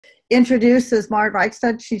introduce is Marit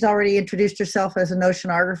Reigstad. She's already introduced herself as an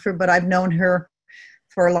oceanographer, but I've known her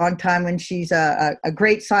for a long time, and she's a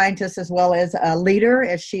great scientist as well as a leader,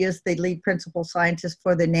 as she is the lead principal scientist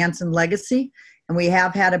for the Nansen Legacy. And we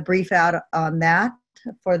have had a brief out on that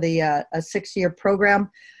for the a 6-year program.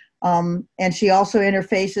 And she also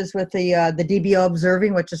interfaces with the DBO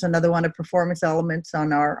observing, which is another one of performance elements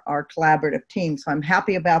on our collaborative team. So I'm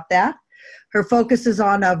happy about that. Her focus is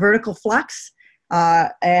on vertical flux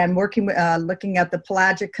and working, looking at the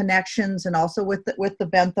pelagic connections and also with the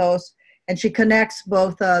benthos. And she connects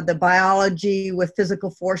both the biology with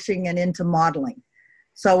physical forcing and into modeling.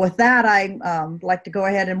 So with that, I'd like to go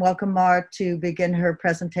ahead and welcome Marit to begin her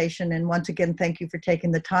presentation. And once again, thank you for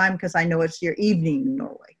taking the time, because I know it's your evening in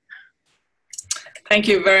Norway. Thank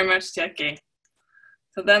you very much, Jackie.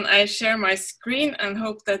 So then I share my screen and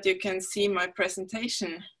hope that you can see my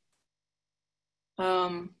presentation.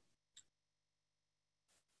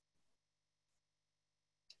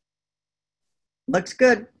 Looks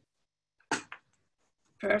good.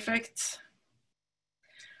 Perfect.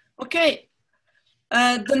 Okay.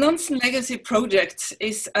 The Nansen Legacy project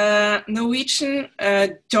is a Norwegian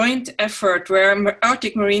joint effort where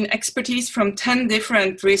Arctic marine expertise from 10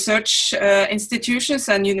 different research institutions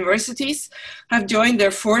and universities have joined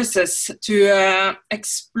their forces to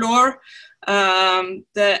explore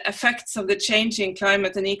the effects of the changing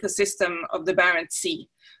climate and ecosystem of the Barents Sea.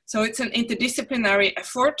 So it's an interdisciplinary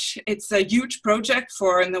effort. It's a huge project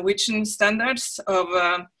for Norwegian standards of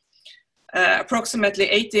approximately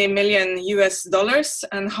 $80 million US,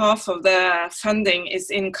 and half of the funding is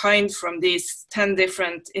in kind from these 10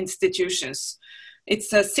 different institutions.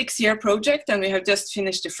 It's a 6-year project, and we have just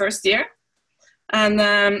finished the first year.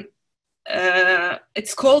 And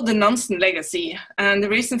it's called the Nansen Legacy. And the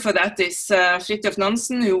reason for that is Fridtjof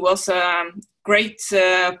Nansen, who was a great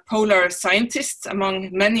polar scientist,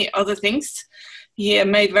 among many other things. He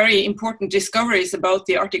made very important discoveries about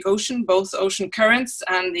the Arctic Ocean, both ocean currents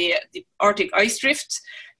and the Arctic ice drift.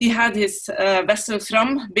 He had his vessel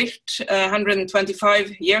Fram built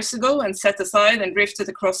 125 years ago and set aside and drifted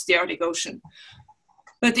across the Arctic Ocean.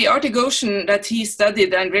 But the Arctic Ocean that he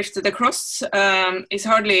studied and drifted across is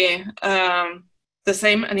hardly the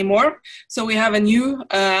same anymore. So we have a new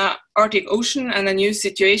Arctic Ocean and a new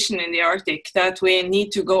situation in the Arctic that we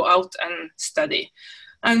need to go out and study.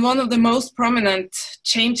 And one of the most prominent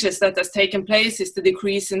changes that has taken place is the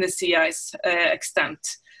decrease in the sea ice extent.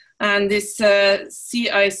 And this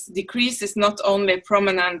sea ice decrease is not only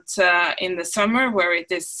prominent in the summer, where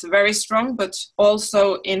it is very strong, but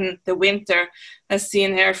also in the winter, as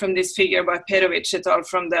seen here from this figure by Perovic et al.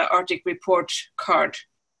 From the Arctic Report card.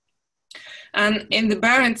 And in the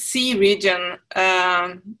Barents Sea region,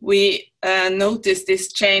 we notice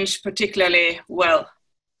this change particularly well.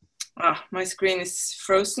 My screen is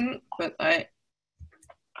frozen, but I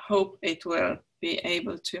hope it will be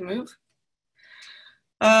able to move.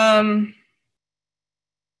 I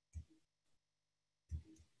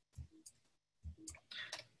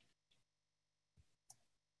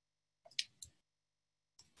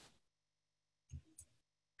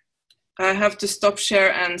have to stop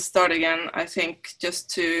share and start again, I think, just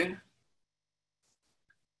to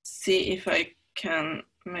see if I can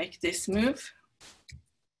make this move.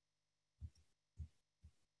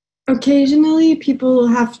 Occasionally, people will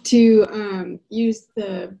have to use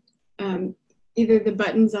the either the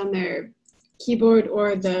buttons on their keyboard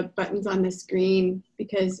or the buttons on the screen,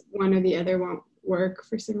 because one or the other won't work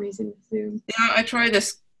for some reason with Zoom. Yeah, I tried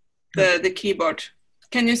the keyboard.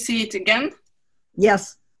 Can you see it again?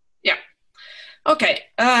 Yes. Yeah. Okay.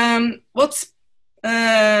 What's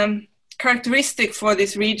characteristic for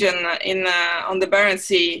this region on the Barents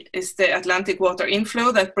Sea is the Atlantic water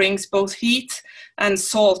inflow that brings both heat and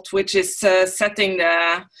salt, which is setting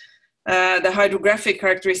the hydrographic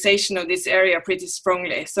characterization of this area pretty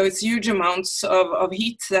strongly. So it's huge amounts of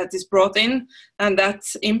heat that is brought in, and that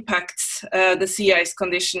impacts the sea ice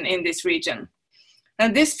condition in this region.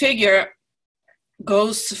 And this figure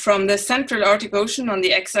goes from the central Arctic Ocean on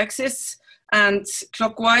the x-axis and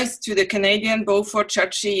clockwise to the Canadian, Beaufort,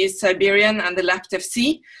 Chukchi, Siberian, and the Laptev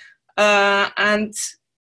Sea. And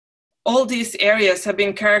all these areas have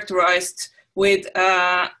been characterized with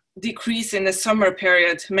decrease in the summer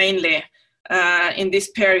period, mainly in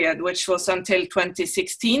this period, which was until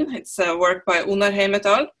 2016. It's a work by Onarheim et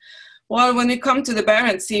al. While when we come to the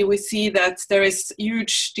Barents Sea, we see that there is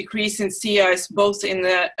huge decrease in sea ice, both in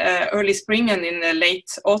the early spring and in the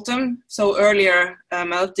late autumn. So earlier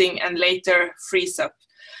melting and later freeze up.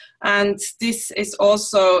 And this is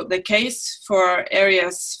also the case for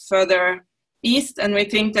areas further east, and we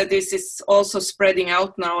think that this is also spreading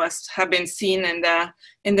out now, as have been seen in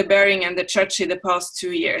the Bering and the Churchill the past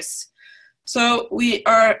 2 years. So we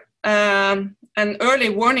are an early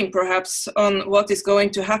warning perhaps on what is going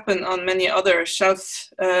to happen on many other shelf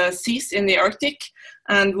seas in the Arctic,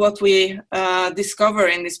 and what we discover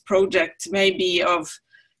in this project may be of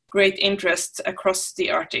great interest across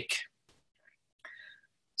the Arctic.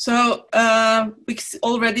 So we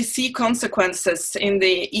already see consequences in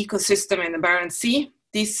the ecosystem in the Barents Sea.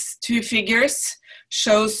 These two figures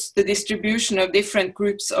shows the distribution of different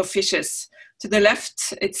groups of fishes. To the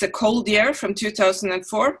left, it's a cold year from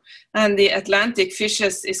 2004, and the Atlantic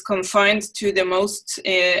fishes is confined to the most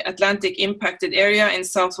Atlantic impacted area in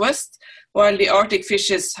southwest, while the Arctic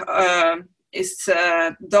fishes is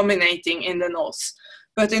dominating in the north.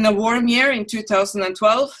 But in a warm year in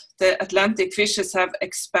 2012, the Atlantic fishes have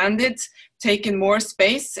expanded, taken more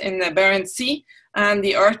space in the Barents Sea, and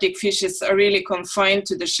the Arctic fishes are really confined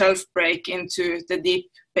to the shelf break into the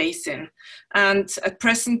deep basin. And at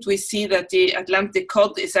present, we see that the Atlantic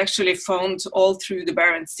cod is actually found all through the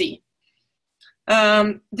Barents Sea.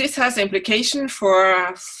 This has implication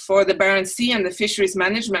for the Barents Sea and the fisheries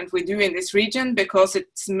management we do in this region, because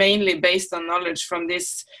it's mainly based on knowledge from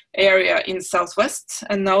this area in southwest,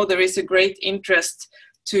 and now there is a great interest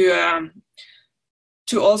to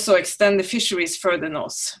also extend the fisheries further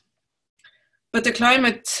north. But the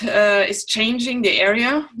climate is changing the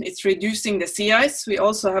area. It's reducing the sea ice. We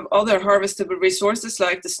also have other harvestable resources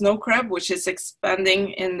like the snow crab, which is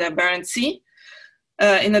expanding in the Barents Sea.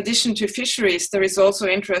 In addition to fisheries, there is also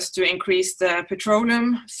interest to increase the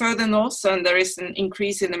petroleum further north, and there is an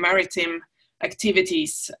increase in the maritime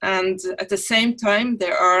activities. And at the same time,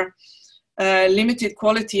 there are limited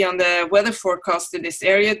quality on the weather forecast in this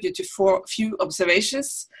area due to few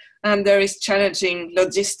observations. And there is challenging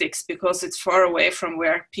logistics because it's far away from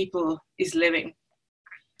where people is living.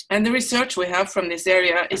 And the research we have from this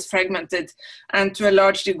area is fragmented and to a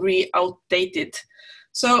large degree outdated.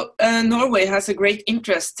 So Norway has a great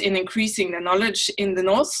interest in increasing the knowledge in the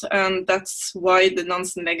north, and that's why the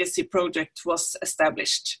Nansen Legacy project was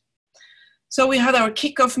established. So we had our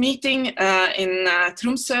kickoff meeting in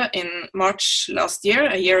Tromsø in March last year,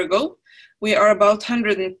 a year ago. We are about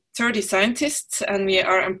 130 scientists, and we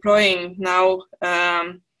are employing now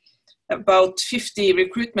about 50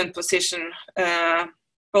 recruitment positions,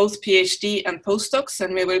 both PhD and postdocs,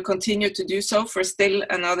 and we will continue to do so for still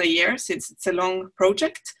another year since it's a long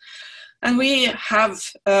project. And we have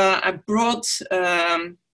a broad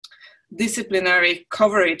disciplinary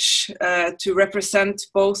coverage to represent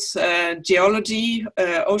both geology,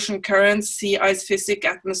 ocean currents, sea ice physics,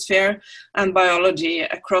 atmosphere, and biology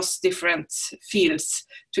across different fields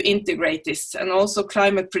to integrate this. And also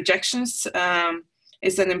climate projections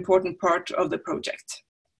is an important part of the project.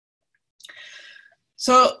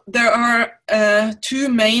 So there are two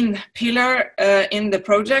main pillars in the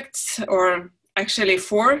project, or actually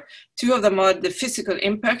four. Two of them are the physical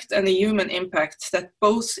impact and the human impact that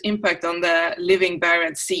both impact on the living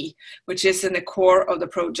Barents Sea, which is in the core of the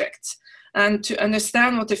project. And to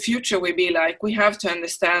understand what the future will be like, we have to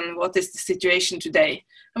understand what is the situation today.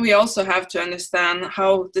 And we also have to understand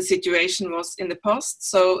how the situation was in the past.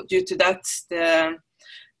 So due to that, the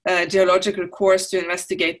geological course to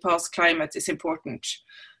investigate past climate is important.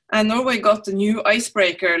 And Norway got a new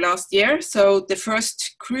icebreaker last year. So the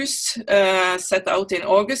first cruise set out in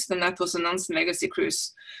August, and that was a Nansen Legacy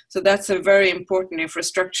cruise. So that's a very important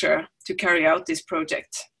infrastructure to carry out this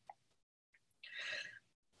project.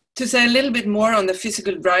 To say a little bit more on the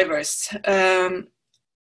physical drivers,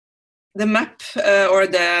 the map or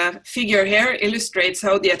the figure here illustrates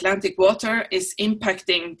how the Atlantic water is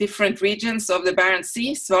impacting different regions of the Barents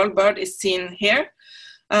Sea. Svalbard is seen here,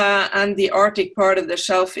 and the Arctic part of the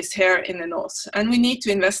shelf is here in the north. And we need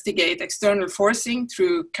to investigate external forcing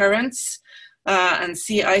through currents and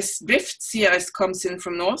sea ice drift. Sea ice comes in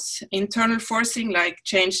from north. Internal forcing like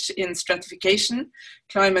change in stratification,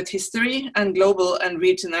 climate history, and global and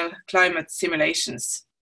regional climate simulations.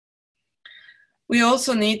 We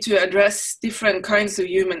also need to address different kinds of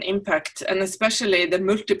human impact, and especially the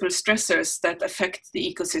multiple stressors that affect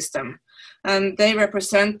the ecosystem. And they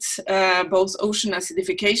represent both ocean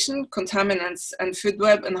acidification, contaminants, and food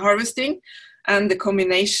web and harvesting, and the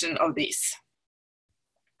combination of these.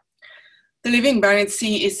 The living Barents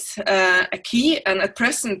Sea is a key, and at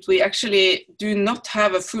present we actually do not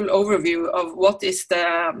have a full overview of what is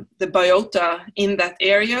the biota in that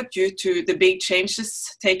area due to the big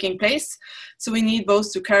changes taking place. So we need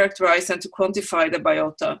both to characterize and to quantify the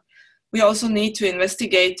biota. We also need to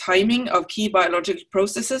investigate timing of key biological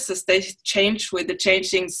processes as they change with the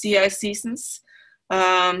changing sea ice seasons.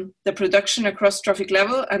 the production across trophic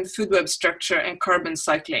level, and food web structure and carbon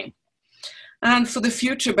cycling. And for the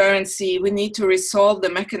future Barents Sea, we need to resolve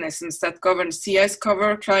the mechanisms that govern sea ice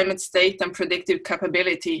cover, climate state, and predictive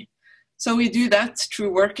capability. So we do that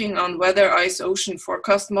through working on weather, ice, ocean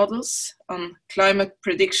forecast models, on climate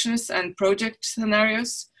predictions and project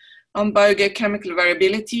scenarios, on biogeochemical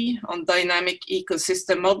variability, on dynamic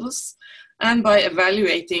ecosystem models, and by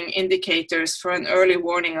evaluating indicators for an early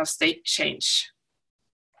warning of state change.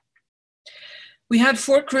 We had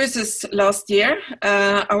 4 cruises last year.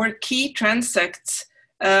 Our key transect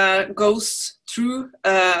goes through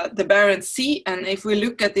the Barents Sea, and if we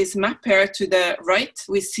look at this map here to the right,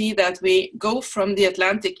 we see that we go from the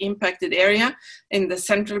Atlantic impacted area in the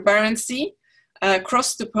central Barents Sea,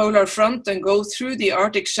 cross the polar front and go through the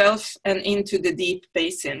Arctic shelf and into the deep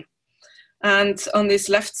basin. And on this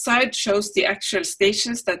left side shows the actual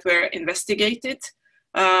stations that were investigated.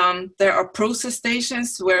 There are process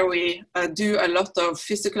stations where we do a lot of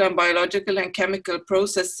physical and biological and chemical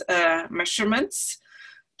process measurements.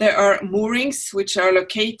 There are moorings which are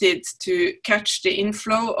located to catch the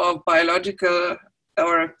inflow of biological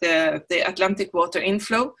or the Atlantic water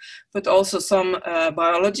inflow, but also some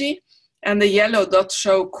biology. And the yellow dots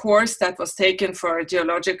show cores that was taken for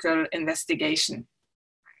geological investigation.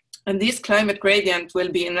 And this climate gradient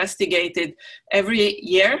will be investigated every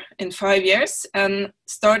year in 5 years. And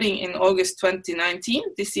starting in August 2019,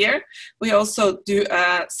 this year, we also do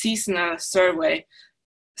a seasonal survey.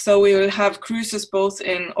 So we will have cruises both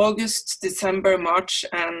in August, December, March,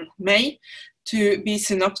 and May to be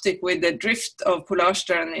synoptic with the drift of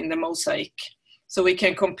Polarstern in the mosaic. So we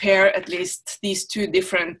can compare at least these 2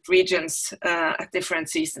 different regions at different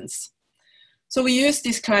seasons. So we use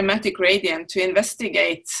this climatic gradient to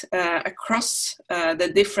investigate across the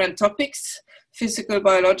different topics, physical,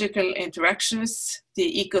 biological interactions,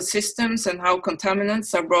 the ecosystems and how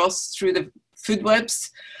contaminants are brought through the food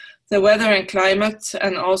webs, the weather and climate,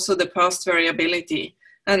 and also the past variability.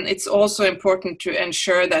 And it's also important to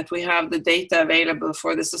ensure that we have the data available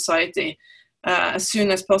for the society as soon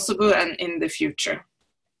as possible and in the future.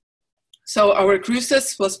 So our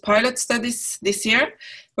cruises was pilot studies this year,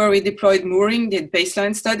 where we deployed mooring, did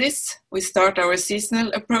baseline studies. We start our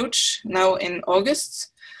seasonal approach now in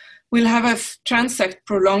August. We'll have a transect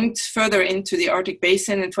prolonged further into the Arctic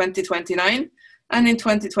Basin in 2029. And in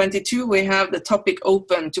 2022, we have the topic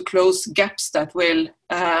open to close gaps that will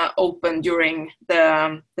open during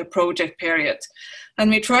the project period.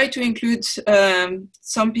 And we try to include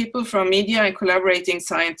some people from media and collaborating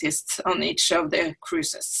scientists on each of the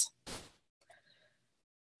cruises.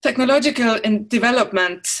 Technological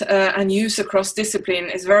development and use across discipline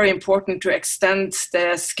is very important to extend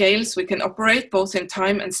the scales we can operate both in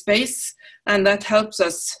time and space, and that helps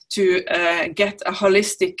us to get a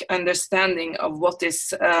holistic understanding of what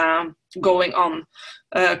is going on,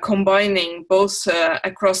 combining both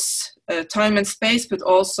across time and space, but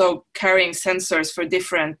also carrying sensors for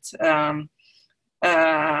different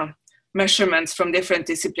measurements from different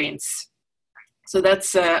disciplines. So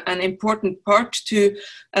that's an important part to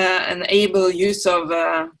enable use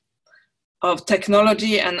of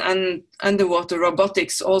technology and underwater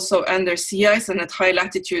robotics also under sea ice and at high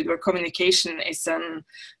latitude where communication is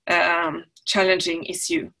a challenging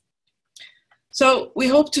issue. So we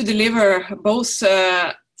hope to deliver both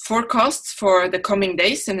forecasts for the coming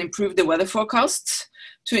days and improve the weather forecasts,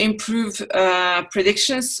 to improve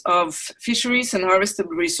predictions of fisheries and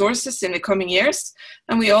harvestable resources in the coming years.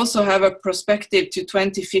 And we also have a perspective to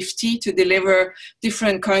 2050 to deliver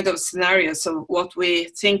different kind of scenarios of what we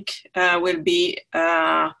think will be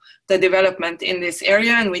the development in this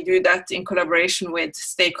area. And we do that in collaboration with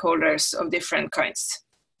stakeholders of different kinds.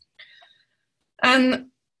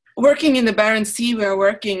 And working in the Barents Sea, we are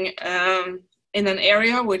working in an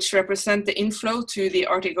area which represents the inflow to the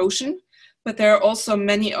Arctic Ocean. But there are also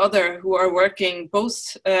many other who are working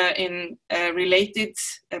both in related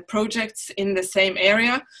projects in the same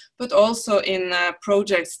area, but also in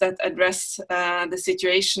projects that address the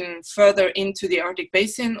situation further into the Arctic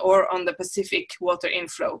Basin or on the Pacific water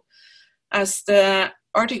inflow. As the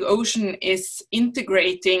Arctic Ocean is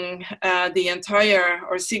integrating the entire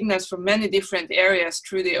or signals from many different areas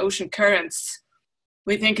through the ocean currents,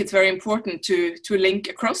 we think it's very important to link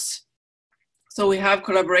across. So we have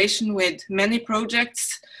collaboration with many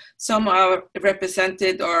projects. Some are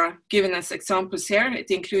represented or given as examples here. It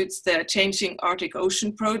includes the Changing Arctic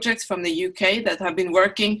Ocean projects from the UK that have been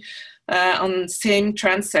working on same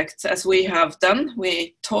transects as we have done.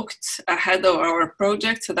 We talked ahead of our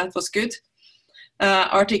project, so that was good.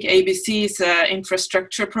 Arctic ABC's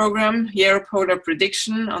infrastructure program, Europolar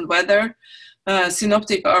prediction on weather.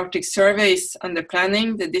 Synoptic Arctic surveys under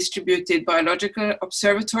planning, the Distributed Biological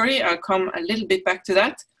Observatory. I'll come a little bit back to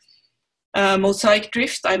that. Mosaic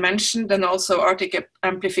drift I mentioned, and also Arctic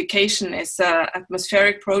amplification is an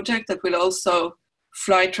atmospheric project that will also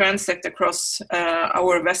fly transect across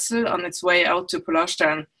our vessel on its way out to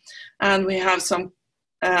Polarstern. And we have some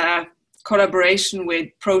collaboration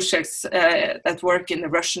with projects that work in the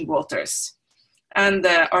Russian waters, and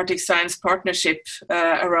the Arctic Science Partnership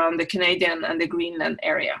around the Canadian and the Greenland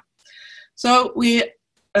area. So we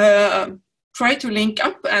try to link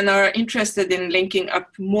up and are interested in linking up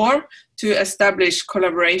more to establish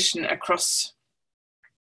collaboration across.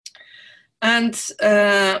 And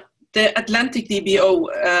the Atlantic DBO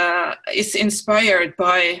is inspired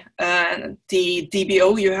by the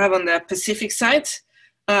DBO you have on the Pacific side.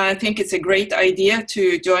 I think it's a great idea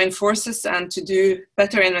to join forces and to do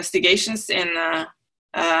better investigations in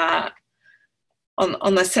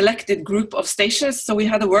on a selected group of stations. So we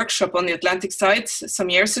had a workshop on the Atlantic side some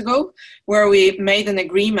years ago where we made an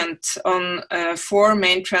agreement on 4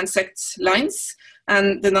 main transect lines,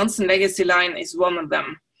 and the Nansen Legacy line is one of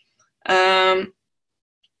them.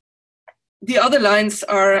 The other lines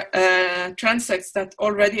are transects that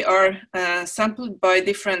already are sampled by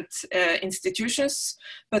different institutions,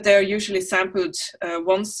 but they are usually sampled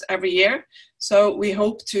once every year. So we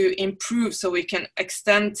hope to improve so we can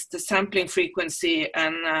extend the sampling frequency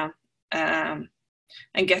and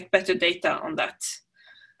get better data on that.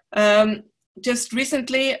 Just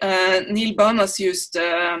recently, Neil Banas used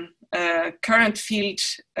current field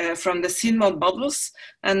from the SINMOD models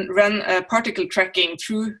and ran particle tracking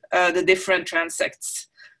through the different transects.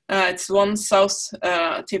 It's one south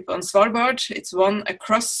tip on Svalbard, it's one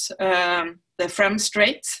across the Fram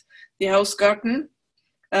Strait, the Hausgarten,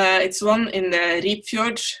 it's one in the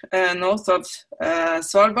Ripfjord north of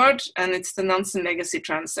Svalbard, and it's the Nansen Legacy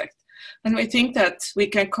transect. And we think that we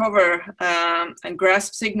can cover and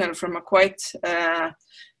grasp signal from a quite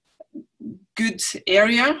good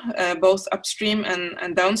area, both upstream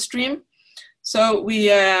and downstream. So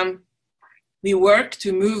we work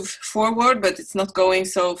to move forward, but it's not going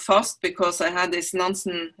so fast because I had this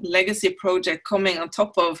Nansen Legacy project coming on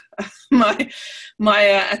top of my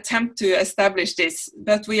attempt to establish this.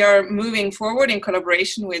 But we are moving forward in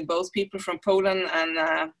collaboration with both people from Poland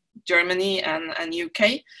and Germany and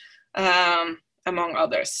UK, among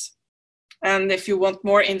others. And if you want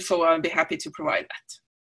more info, I'll be happy to provide that.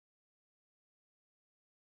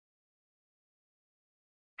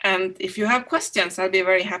 And if you have questions, I'll be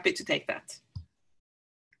very happy to take that.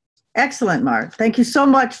 Excellent, Marit. Thank you so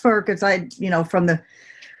much because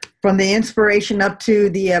from the inspiration up to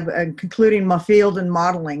the concluding my field and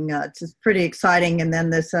modeling, it's just pretty exciting. And then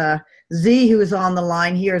this Z, who is on the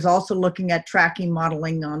line here, is also looking at tracking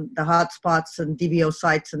modeling on the hotspots and DBO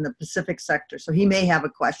sites in the Pacific sector. So he may have a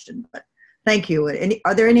question, but thank you.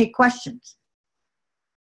 Are there any questions?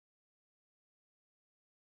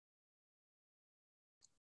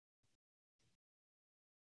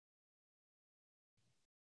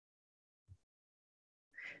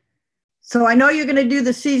 So I know you're going to do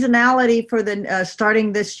the seasonality for the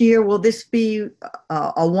starting this year. Will this be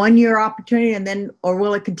a one-year opportunity, and then, or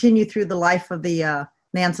will it continue through the life of the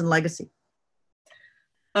Nansen Legacy?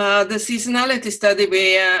 The seasonality study,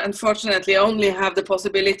 we unfortunately only have the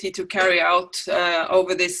possibility to carry out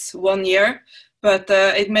over this 1 year, but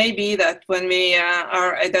it may be that when we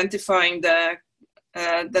are identifying the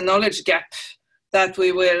knowledge gap, that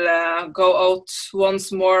we will go out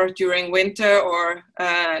once more during winter or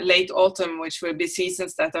late autumn, which will be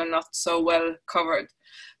seasons that are not so well covered.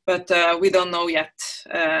 But we don't know yet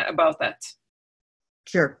about that.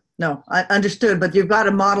 Sure. No, I understood. But you've got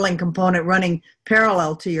a modeling component running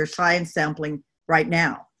parallel to your science sampling right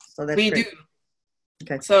now. So that's great. We do.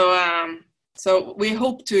 Okay. So we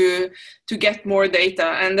hope to get more data,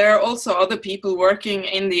 and there are also other people working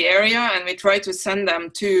in the area, and we try to send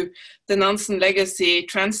them to the Nansen Legacy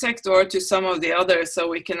transect or to some of the others, so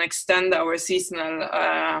we can extend our seasonal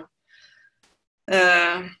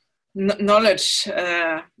knowledge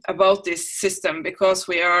about this system, because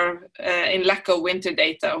we are in lack of winter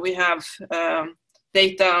data. We have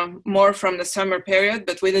data more from the summer period,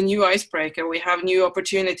 but with a new icebreaker, we have new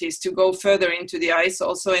opportunities to go further into the ice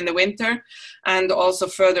also in the winter, and also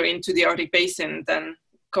further into the Arctic Basin than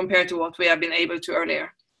compared to what we have been able to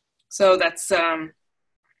earlier. So that's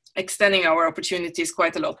extending our opportunities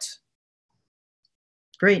quite a lot.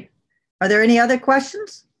 Great. Are there any other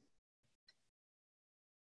questions?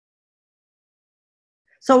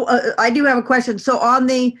 So I do have a question. So on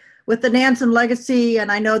the with the Nansen Legacy,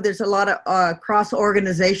 and I know there's a lot of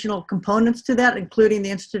cross-organizational components to that, including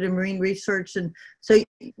the Institute of Marine Research. And so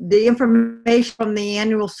the information from the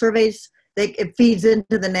annual surveys, it feeds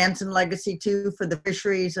into the Nansen Legacy too for the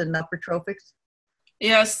fisheries and upper trophics?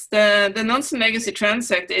 Yes, the Nansen Legacy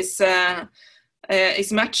transect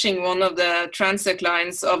is matching one of the transect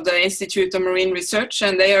lines of the Institute of Marine Research,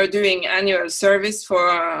 and they are doing annual surveys for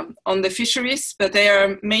on the fisheries, but they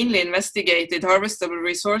are mainly investigated harvestable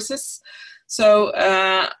resources. So,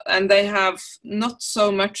 and they have not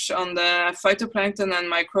so much on the phytoplankton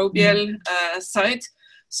and microbial side.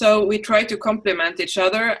 So we try to complement each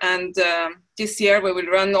other, and this year we will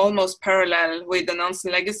run almost parallel with the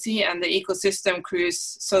Nansen Legacy and the ecosystem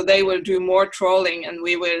cruise. So they will do more trawling, and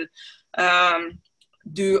we will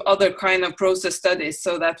do other kind of process studies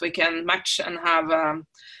so that we can match and have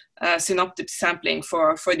synoptic sampling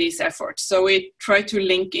for these efforts. So we try to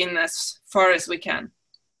link in as far as we can.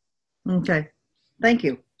 Okay, thank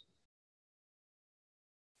you.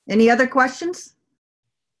 Any other questions?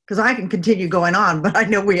 Because I can continue going on, but I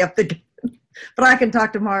know we have to, but I can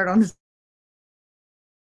talk to Marit on the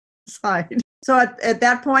side. So at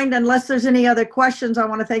that point, unless there's any other questions, I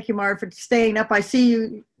want to thank you, Marit, for staying up. I see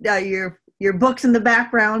you, your books in the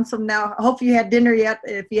background. So now I hope you had dinner yet.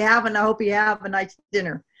 If you haven't, I hope you have a nice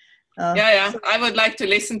dinner. Yeah. I would like to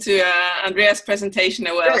listen to Andrea's presentation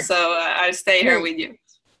as well. Good. So I'll stay here with you.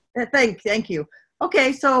 Thank you.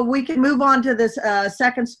 Okay, so we can move on to this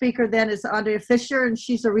second speaker then is Andrea Fischer, and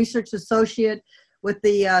she's a research associate with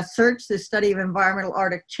the SEARCH, the Study of Environmental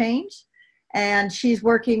Arctic Change. And she's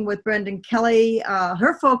working with Brendan Kelly.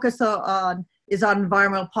 Her focus is on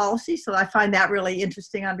environmental policy, so I find that really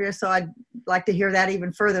interesting, Andrea, so I'd like to hear that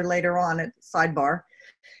even further later on at sidebar.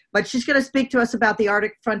 But she's going to speak to us about the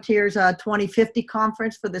Arctic Frontiers 2050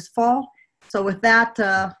 conference for this fall. So with that,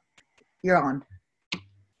 you're on.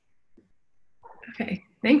 Okay,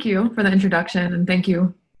 thank you for the introduction, and thank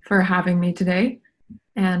you for having me today.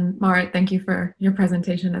 And Marit, thank you for your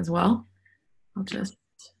presentation as well. I'll just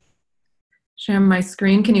share my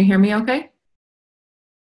screen. Can you hear me okay?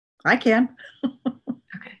 I can.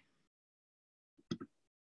 Okay.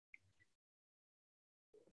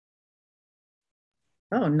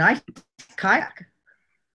 Oh, nice kayak.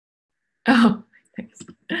 Oh, thanks.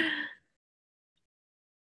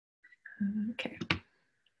 Okay.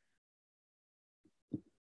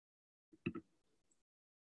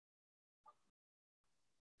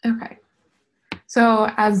 Okay.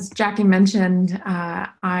 So as Jackie mentioned,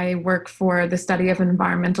 I work for the Study of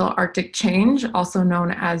Environmental Arctic Change, also known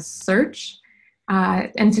as SEARCH.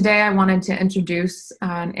 And today I wanted to introduce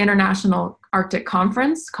an international Arctic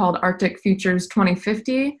conference called Arctic Futures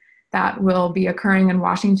 2050 that will be occurring in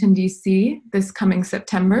Washington, D.C. this coming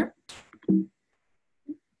September.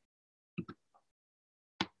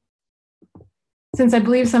 Since I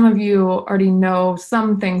believe some of you already know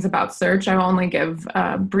some things about SEARCH, I will only give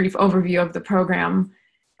a brief overview of the program.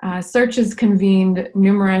 SEARCH has convened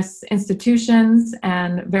numerous institutions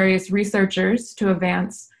and various researchers to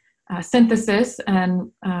advance synthesis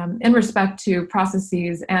and in respect to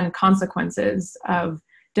processes and consequences of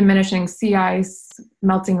diminishing sea ice,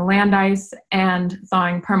 melting land ice, and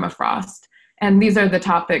thawing permafrost. And these are the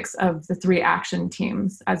topics of the 3 action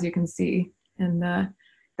teams, as you can see in the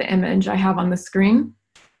image I have on the screen.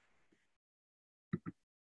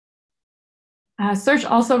 SEARCH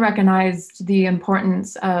also recognized the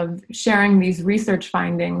importance of sharing these research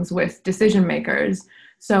findings with decision makers.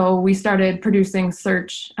 So we started producing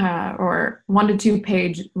SEARCH or 1 to 2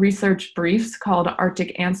 page research briefs called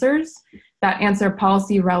Arctic Answers that answer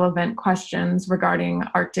policy relevant questions regarding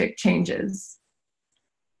Arctic changes.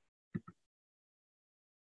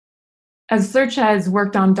 As SEARCH has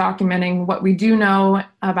worked on documenting what we do know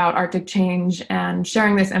about Arctic change and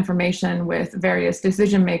sharing this information with various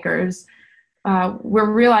decision makers, we're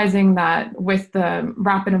realizing that with the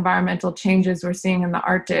rapid environmental changes we're seeing in the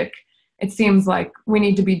Arctic, it seems like we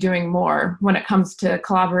need to be doing more when it comes to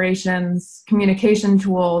collaborations, communication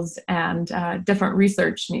tools, and different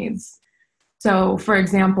research needs. So for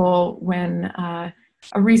example, when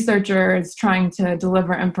a researcher is trying to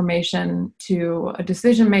deliver information to a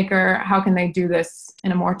decision maker, how can they do this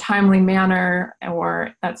in a more timely manner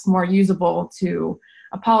or that's more usable to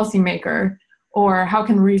a policymaker? Or how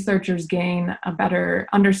can researchers gain a better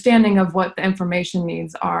understanding of what the information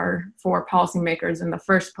needs are for policymakers in the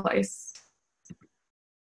first place?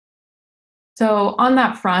 So on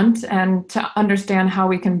that front, and to understand how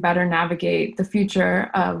we can better navigate the future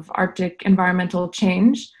of Arctic environmental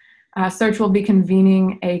change, SEARCH will be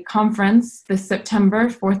convening a conference this September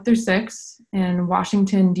 4th through 6th in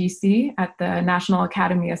Washington, D.C. at the National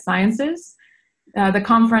Academy of Sciences. The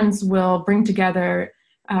conference will bring together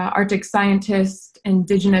Arctic scientists,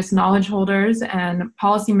 indigenous knowledge holders, and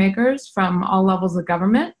policymakers from all levels of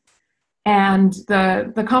government. And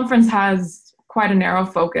the conference has quite a narrow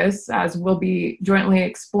focus, as we'll be jointly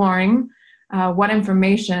exploring what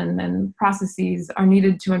information and processes are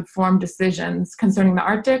needed to inform decisions concerning the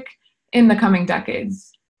Arctic in the coming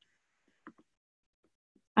decades.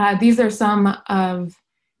 These are some of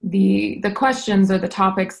the questions or the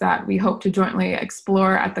topics that we hope to jointly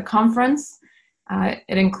explore at the conference.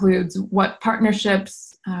 It includes what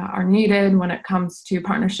partnerships are needed when it comes to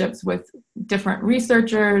partnerships with different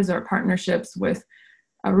researchers or partnerships with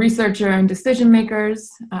a researcher and decision makers.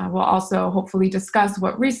 We'll also hopefully discuss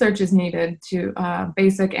what research is needed to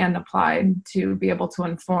basic and applied to be able to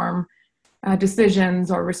inform decisions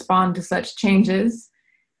or respond to such changes.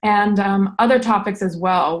 And other topics as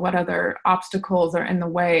well, what other obstacles are in the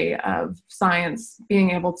way of science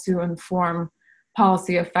being able to inform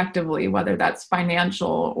policy effectively, whether that's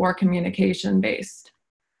financial or communication based.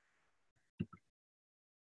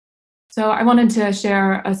 So I wanted to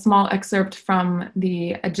share a small excerpt from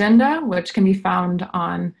the agenda, which can be found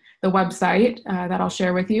on the website that I'll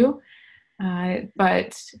share with you.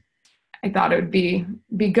 But I thought it would be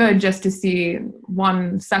good just to see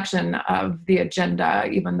one section of the agenda,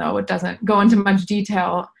 even though it doesn't go into much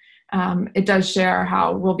detail. It does share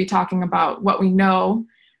how we'll be talking about what we know,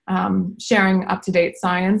 sharing up-to-date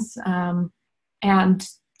science, and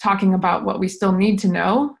talking about what we still need to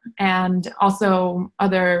know. And also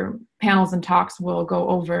other panels and talks will go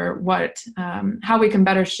over how we can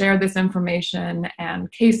better share this information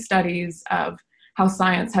and case studies of how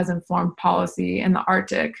science has informed policy in the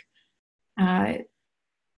Arctic.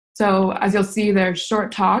 So as you'll see, there's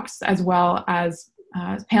short talks as well as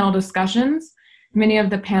panel discussions. Many of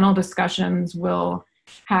the panel discussions will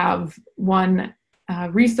have one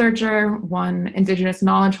researcher, one indigenous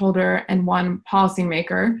knowledge holder, and one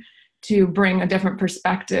policymaker to bring a different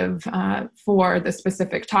perspective for the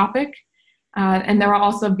specific topic. And there will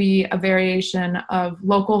also be a variation of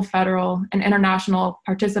local, federal, and international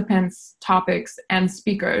participants, topics, and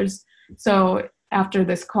speakers. So after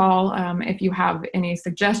this call, if you have any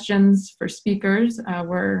suggestions for speakers,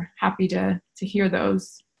 we're happy to hear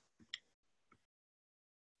those.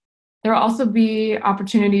 There will also be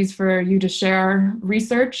opportunities for you to share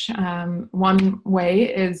research. One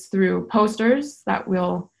way is through posters that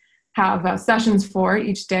we'll have sessions for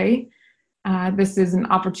each day. This is an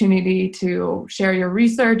opportunity to share your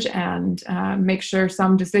research and make sure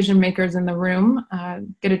some decision makers in the room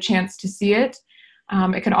get a chance to see it.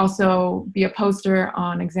 It could also be a poster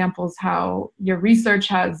on examples how your research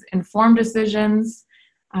has informed decisions,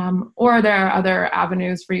 or there are other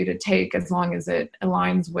avenues for you to take as long as it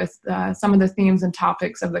aligns with some of the themes and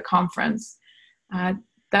topics of the conference. The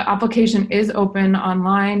application is open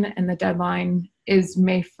online and the deadline is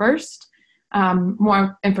May 1st.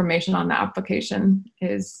 More information on the application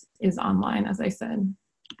is online, as I said.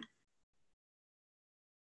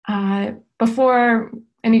 Before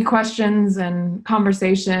any questions and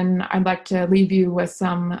conversation, I'd like to leave you with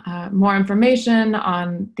some more information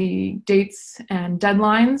on the dates and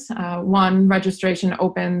deadlines. One, registration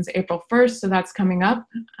opens April 1st, so that's coming up.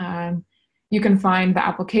 You can find the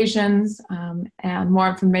applications and more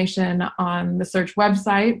information on the search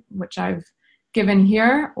website, which I've given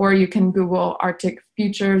here, or you can Google Arctic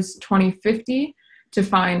Futures 2050 to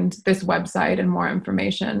find this website and more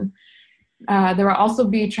information. There will also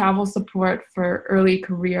be travel support for early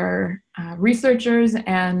career researchers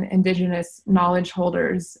and indigenous knowledge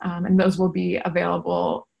holders, and those will be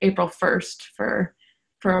available April 1st for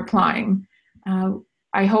applying.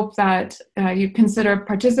 I hope that you consider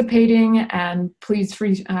participating, and please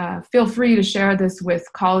feel free to share this with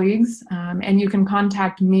colleagues, and you can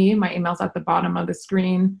contact me. My email's at the bottom of the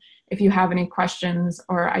screen if you have any questions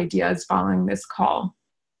or ideas following this call.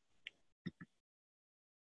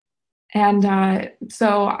 And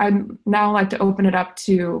so I'd now like to open it up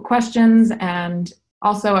to questions, and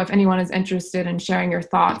also if anyone is interested in sharing your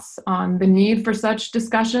thoughts on the need for such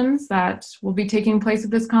discussions that will be taking place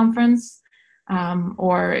at this conference,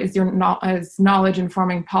 or is knowledge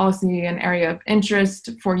informing policy an area of interest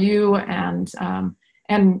for you and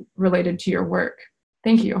related to your work?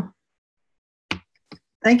 Thank you.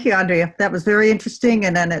 Thank you, Andrea. That was very interesting,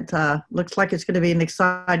 and then it looks like it's going to be an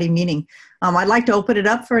exciting meeting. I'd like to open it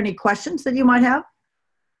up for any questions that you might have.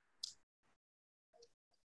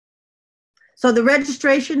 So the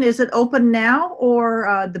registration, is it open now, or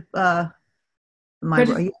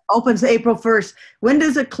opens April 1st? When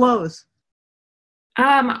does it close?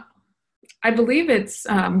 I believe it's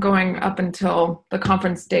going up until the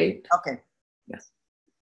conference date. Okay. Yes.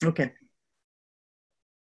 Okay.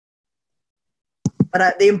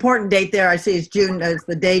 But the important date there I see is June as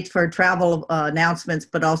the date for travel announcements,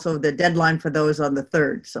 but also the deadline for those on the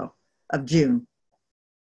 3rd of June.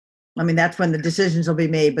 I mean, that's when the decisions will be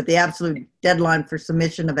made, but the absolute deadline for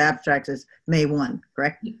submission of abstracts is May 1,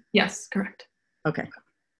 correct? Yes, correct. Okay.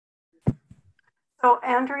 So,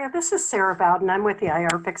 Andrea, this is Sarah Bowden. I'm with the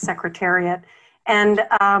IARPIC Secretariat. And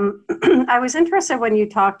I was interested when you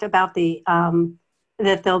talked about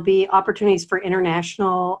that there'll be opportunities for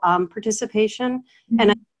international participation. Mm-hmm.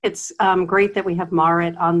 And it's great that we have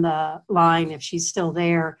Marit on the line if she's still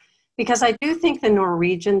there, because I do think the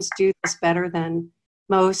Norwegians do this better than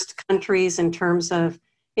most countries in terms of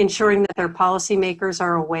ensuring that their policymakers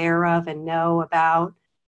are aware of and know about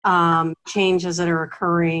changes that are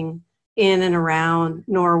occurring in and around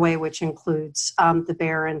Norway, which includes the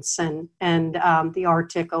Barents and the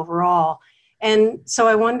Arctic overall. And so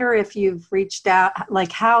I wonder if you've reached out,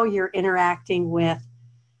 like how you're interacting with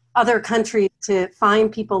other countries to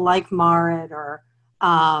find people like Marit or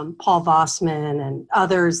Paul Vossman and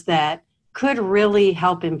others that could really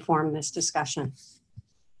help inform this discussion.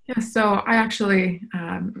 Yeah, so I actually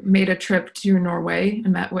made a trip to Norway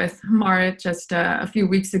and met with Marit just a few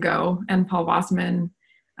weeks ago, and Paul Vossman,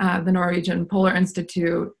 the Norwegian Polar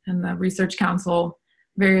Institute and the Research Council,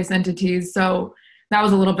 various entities. So that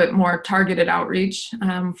was a little bit more targeted outreach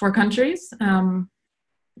for countries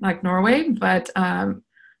like Norway. But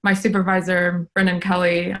my supervisor, Brendan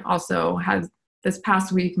Kelly, also has this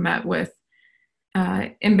past week met with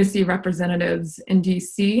embassy representatives in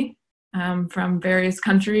DC from various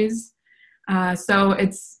countries. So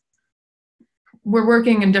we're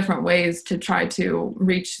working in different ways to try to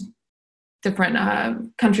reach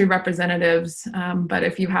different country representatives. But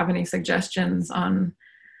if you have any suggestions on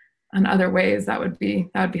other ways, that would be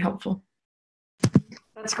helpful.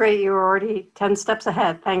 That's great. You're already 10 steps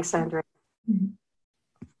ahead. Thanks, Andrea.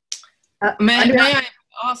 May I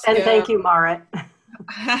ask? And thank you, Marit.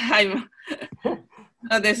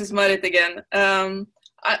 This is Marit again.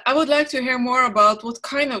 I would like to hear more about what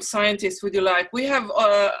kind of scientists would you like. We have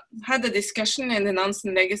had a discussion in the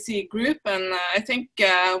Nansen Legacy group, and I think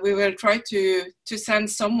we will try to send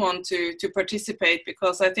someone to participate,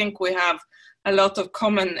 because I think we have a lot of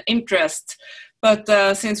common interest. But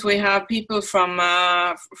since we have people from,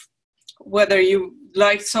 whether you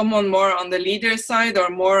like someone more on the leader side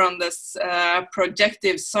or more on this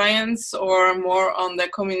projective science or more on the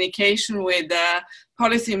communication with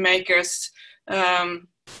policymakers,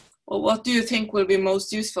 what do you think will be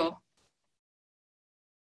most useful?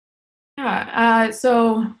 Yeah,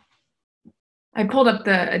 so I pulled up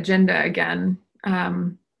the agenda again.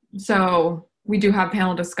 So we do have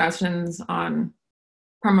panel discussions on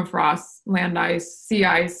permafrost, land ice, sea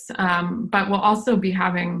ice, but we'll also be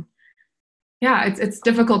having, it's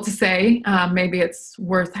difficult to say. Maybe it's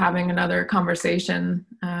worth having another conversation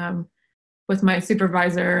with my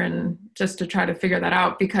supervisor and just to try to figure that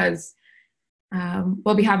out, because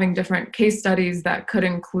we'll be having different case studies that could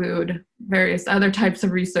include various other types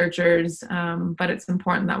of researchers, but it's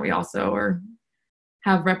important that we also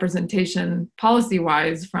have representation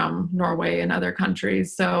policy-wise from Norway and other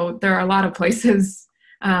countries. So there are a lot of places,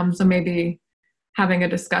 so maybe having a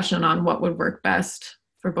discussion on what would work best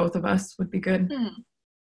for both of us would be good.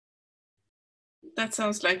 That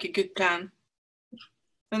sounds like a good plan.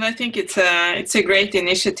 And I think it's a great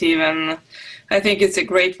initiative, and I think it's a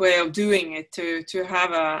great way of doing it, to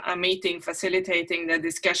have a meeting facilitating the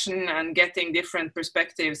discussion and getting different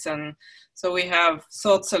perspectives, and so we have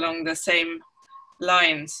thoughts along the same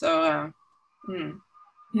line. So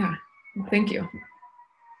yeah, thank you.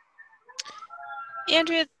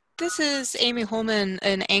 Andrea, this is Amy Holman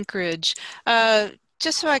in Anchorage.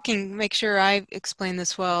 Just so I can make sure I explain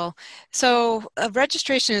this well. So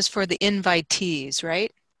registration is for the invitees,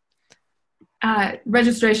 right?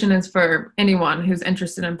 Registration is for anyone who's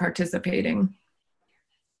interested in participating.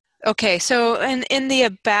 Okay, so in the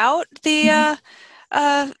about the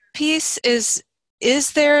piece,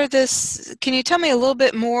 is there this, can you tell me a little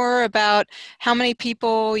bit more about how many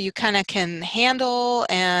people you kind of can handle,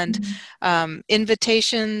 and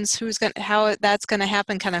invitations, how that's going to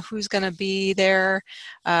happen, kind of who's going to be there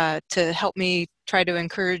to help me try to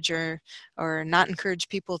encourage or not encourage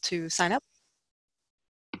people to sign up?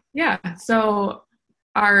 Yeah, so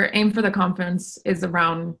our aim for the conference is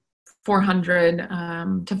around 400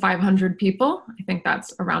 to 500 people. I think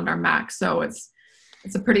that's around our max. So it's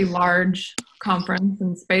a pretty large conference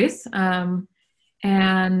in space. And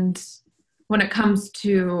when it comes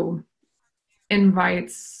to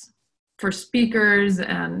invites for speakers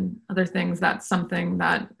and other things, that's something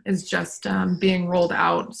that is just being rolled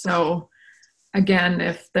out. So again,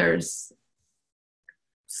 if there's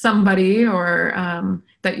somebody or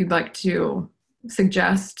that you'd like to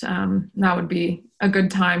suggest, that would be a good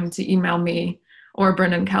time to email me or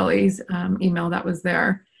Brendan Kelly's email that was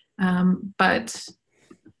there. But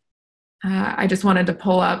I just wanted to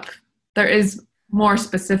pull up, there is more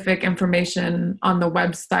specific information on the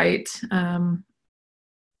website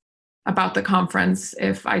about the conference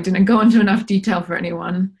if I didn't go into enough detail for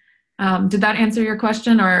anyone. Did that answer your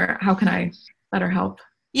question, or how can I better help?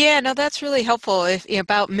 Yeah, no, that's really helpful. If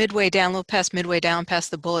about midway down, a little past midway down,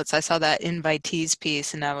 past the bullets, I saw that invitees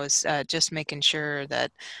piece, and I was just making sure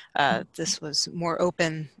that this was more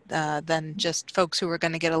open than just folks who were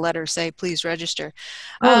going to get a letter say, please register.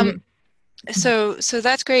 So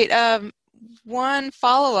that's great. One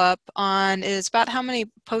follow-up on is about how many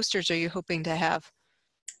posters are you hoping to have?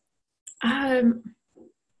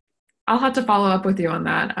 I'll have to follow up with you on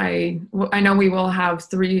that. I know we will have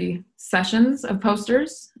 3 sessions of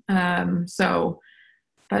posters,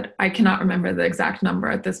 but I cannot remember the exact number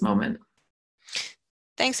at this moment.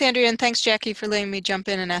 Thanks, Andrea, and thanks, Jackie, for letting me jump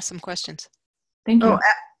in and ask some questions. Thank you. Oh,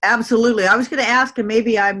 absolutely. I was going to ask, and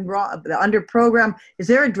maybe I'm wrong, under program, is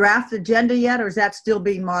there a draft agenda yet, or is that still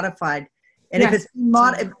being modified? And Yes. if it's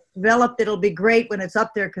developed, it'll be great when it's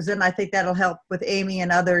up there, because then I think that'll help with Amy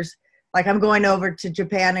and others. Like, I'm going over to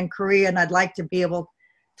Japan and Korea, and I'd like to be able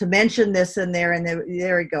to mention this in there, and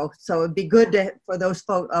there we go. So it'd be good for those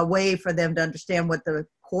folks, a way for them to understand what the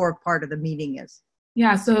core part of the meeting is.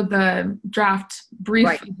 Yeah, so the draft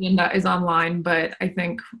brief agenda is online, but I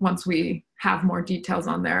think once we have more details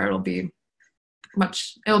on there, it'll be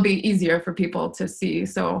easier for people to see.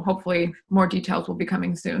 So hopefully more details will be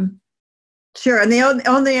coming soon. Sure. And the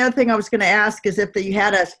only other thing I was going to ask is if you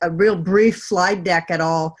had a real brief slide deck at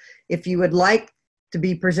all, if you would like to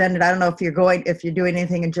be presented. I don't know if you're doing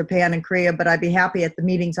anything in Japan and Korea, but I'd be happy at the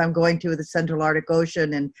meetings I'm going to, the Central Arctic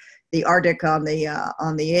Ocean and the Arctic on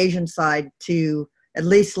the Asian side, to at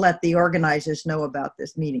least let the organizers know about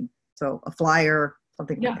this meeting. So a flyer,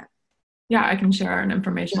 something like that. Yeah, I can share an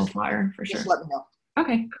informational flyer for sure. Just let me know.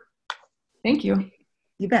 Okay. Thank you.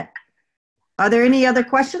 You bet. Are there any other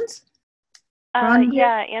questions?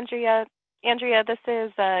 Yeah, Andrea, this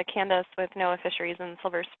is Candace with NOAA Fisheries in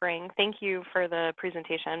Silver Spring. Thank you for the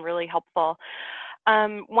presentation, really helpful.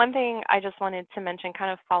 One thing I just wanted to mention,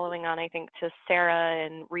 kind of following on, I think, to Sarah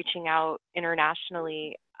and reaching out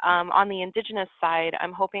internationally, on the Indigenous side,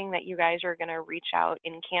 I'm hoping that you guys are going to reach out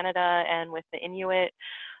in Canada and with the Inuit.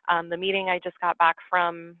 The meeting I just got back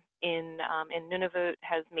from in Nunavut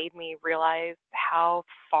has made me realize how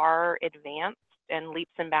far advanced and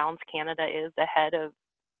leaps and bounds Canada is ahead of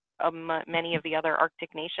many of the other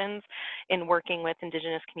Arctic nations in working with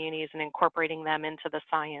Indigenous communities and incorporating them into the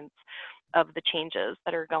science of the changes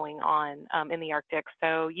that are going on in the Arctic.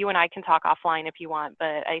 So you and I can talk offline if you want,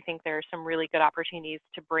 but I think there are some really good opportunities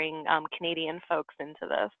to bring Canadian folks into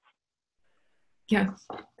this. Yes,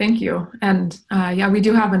 thank you. And yeah, we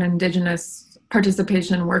do have an Indigenous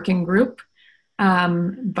participation working group,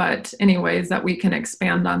 but any ways that we can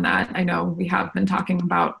expand on that. I know we have been talking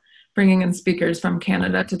about bringing in speakers from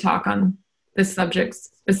Canada to talk on this subject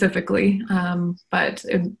specifically, but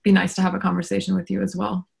it'd be nice to have a conversation with you as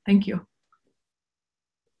well. Thank you.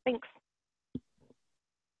 Thanks.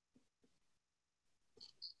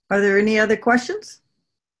 Are there any other questions?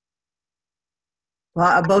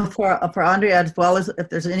 Well, both for Andrea as well as if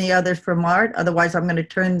there's any others for Marit. Otherwise, I'm going to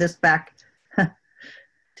turn this back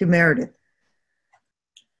to Meredith.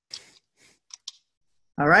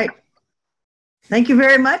 All right. Thank you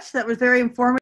very much. That was very informative.